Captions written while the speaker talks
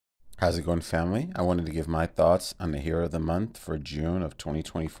How's it going, family? I wanted to give my thoughts on the hero of the month for June of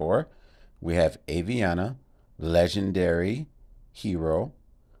 2024. We have Aviana, legendary hero,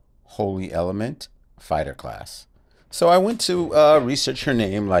 holy element, fighter class. So I went to research her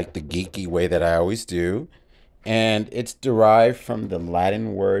name like the geeky way that I always do, and it's derived from the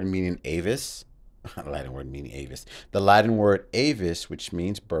Latin word meaning avis. Latin word meaning avis. The Latin word avis, which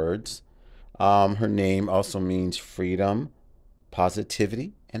means birds. Her name also means freedom,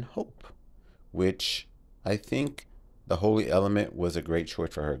 positivity, and hope, which I think the Holy Element was a great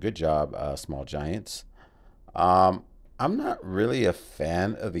choice for her. Good job, Small Giants. Um, I'm not really a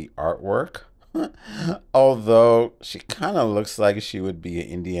fan of the artwork, although she kind of looks like she would be an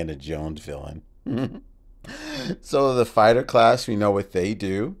Indiana Jones villain. So the fighter class, we know what they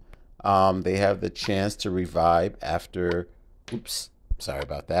do. They have the chance to revive after. Oops, sorry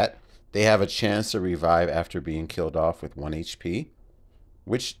about that. They have a chance to revive after being killed off with 1 HP,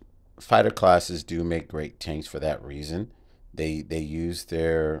 which fighter classes do make great tanks for that reason. They use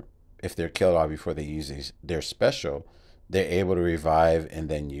their, if they're killed off before they use their special, they're able to revive and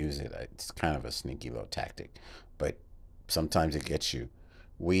then use it. It's kind of a sneaky little tactic, but sometimes it gets you.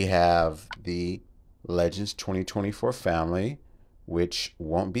 We have the Legends 2024 family, which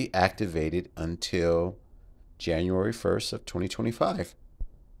won't be activated until January 1st of 2025.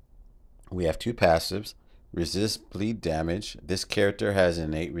 We have two passives. Resist bleed damage. This character has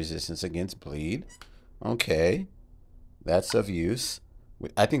innate resistance against bleed. Okay, that's of use.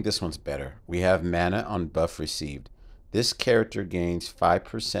 I think this one's better. We have mana on buff received. This character gains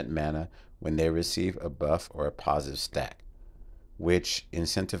 5% mana when they receive a buff or a positive stack, which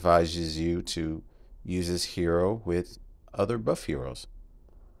incentivizes you to use this hero with other buff heroes.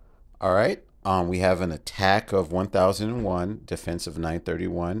 All right. We have an attack of 1001, defense of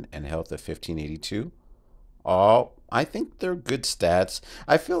 931, and health of 1582. All, I think they're good stats.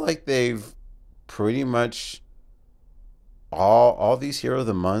 I feel like they've pretty much all these hero of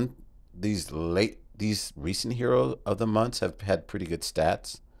the month, these recent hero of the months have had pretty good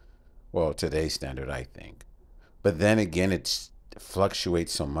stats. Well, today's standard, I think. But then again, it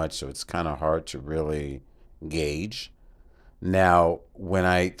fluctuates so much, so it's kind of hard to really gauge. Now, when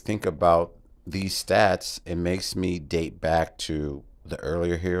I think about these stats, it makes me date back to the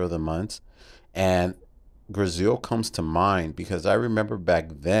earlier hero of the months, and Brazil comes to mind because I remember back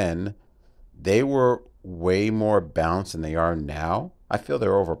then they were way more balanced than they are now. I feel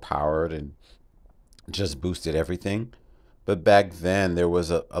they're overpowered and just boosted everything. But back then there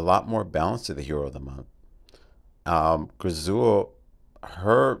was a lot more balance to the hero of the month. Grazul,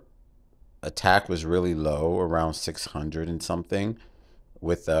 her attack was really low, around 600 and something.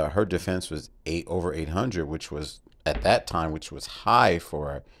 With her defense was over 800, which was at that time, which was high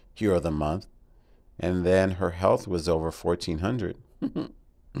for a hero of the month. And then her health was over 1400.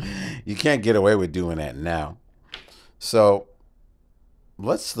 You can't get away with doing that now. So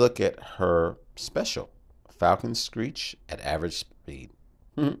let's look at her special, Falcon Screech at average speed.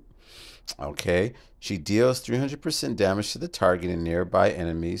 Okay, she deals 300% damage to the target and nearby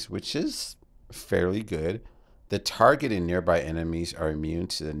enemies, which is fairly good. The target and nearby enemies are immune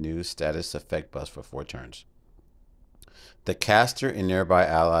to the new status effect buffs for 4 turns. The caster and nearby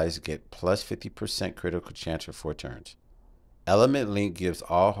allies get plus 50% critical chance for 4 turns. Element Link gives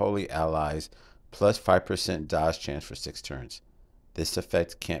all holy allies plus 5% dodge chance for 6 turns. This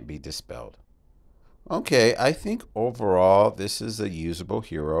effect can't be dispelled. Okay, I think overall this is a usable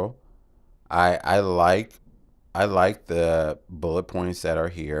hero. I I like I like the bullet points that are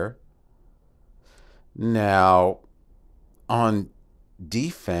here. Now, on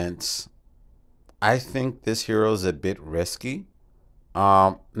defense, I think this hero is a bit risky.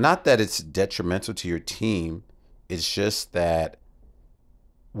 Not that it's detrimental to your team. It's just that,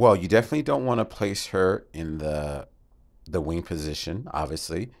 well, you definitely don't want to place her in the wing position,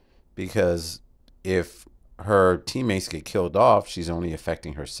 obviously, because if her teammates get killed off, she's only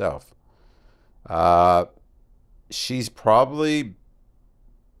affecting herself. Uh, she's probably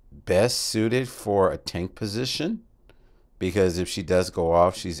best suited for a tank position because if she does go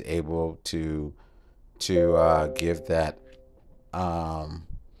off, she's able um,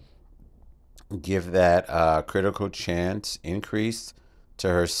 give that critical chance increase to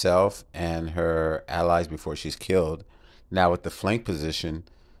herself and her allies before she's killed. Now with the flank position,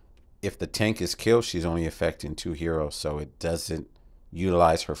 if the tank is killed, she's only affecting 2 heroes, so it doesn't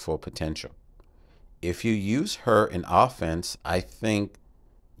utilize her full potential. If you use her in offense, I think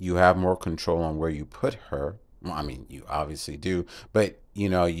you have more control on where you put her. Well, I mean, you obviously do, but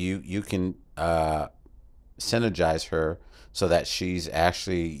you can synergize her so that she's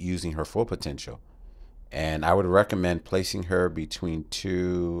actually using her full potential. And I would recommend placing her between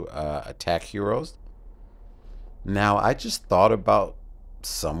two attack heroes. Now, I just thought about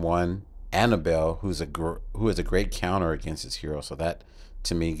someone, Annabelle, who is a great counter against his hero. So that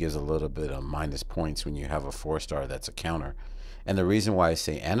to me gives a little bit of minus points when you have a 4-star that's a counter. And the reason why I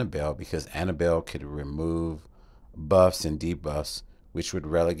say Annabelle, because Annabelle could remove buffs and debuffs, which would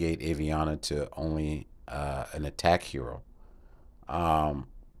relegate Aviana to only an attack hero. Um,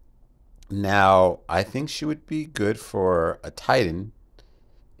 Now, I think she would be good for a Titan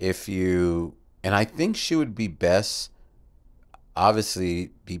if you, and I think she would be best,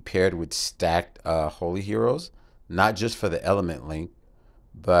 obviously, be paired with stacked holy heroes, not just for the element link,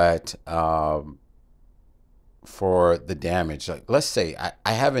 but for the damage. Like, let's say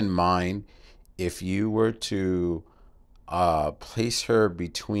I have in mind if you were to place her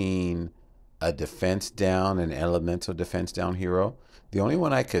between a defense down and elemental defense down hero. The only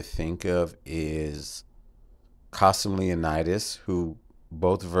one I could think of is Costum Leonidas, who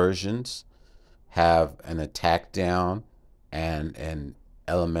both versions have an attack down and an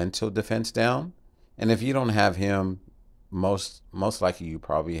elemental defense down. And if you don't have him, most likely you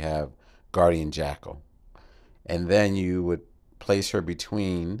probably have Guardian Jackal. And then you would place her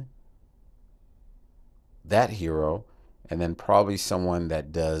between that hero and then probably someone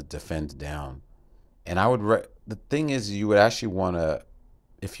that does defense down. And the thing is, you would actually want to,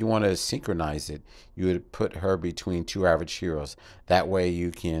 if you want to synchronize it, you would put her between two average heroes. That way you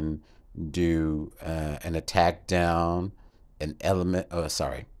can do an attack down, a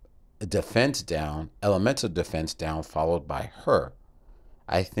defense down, elemental defense down, followed by her.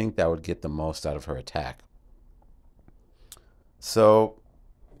 I think that would get the most out of her attack. So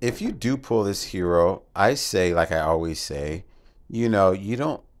if you do pull this hero, I say, like I always say, you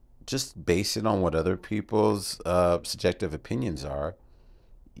don't just base it on what other people's subjective opinions are.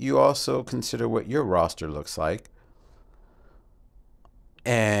 You also consider what your roster looks like.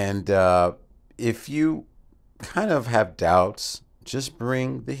 And if you kind of have doubts, just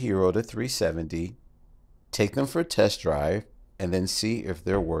bring the hero to 370, take them for a test drive, and then see if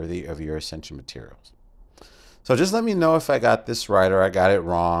they're worthy of your essential materials. So just let me know if I got this right or I got it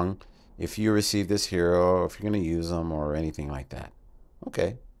wrong, if you receive this hero, if you're going to use them or anything like that.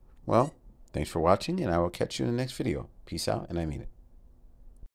 Okay, well, thanks for watching, and I will catch you in the next video. Peace out, and I mean it.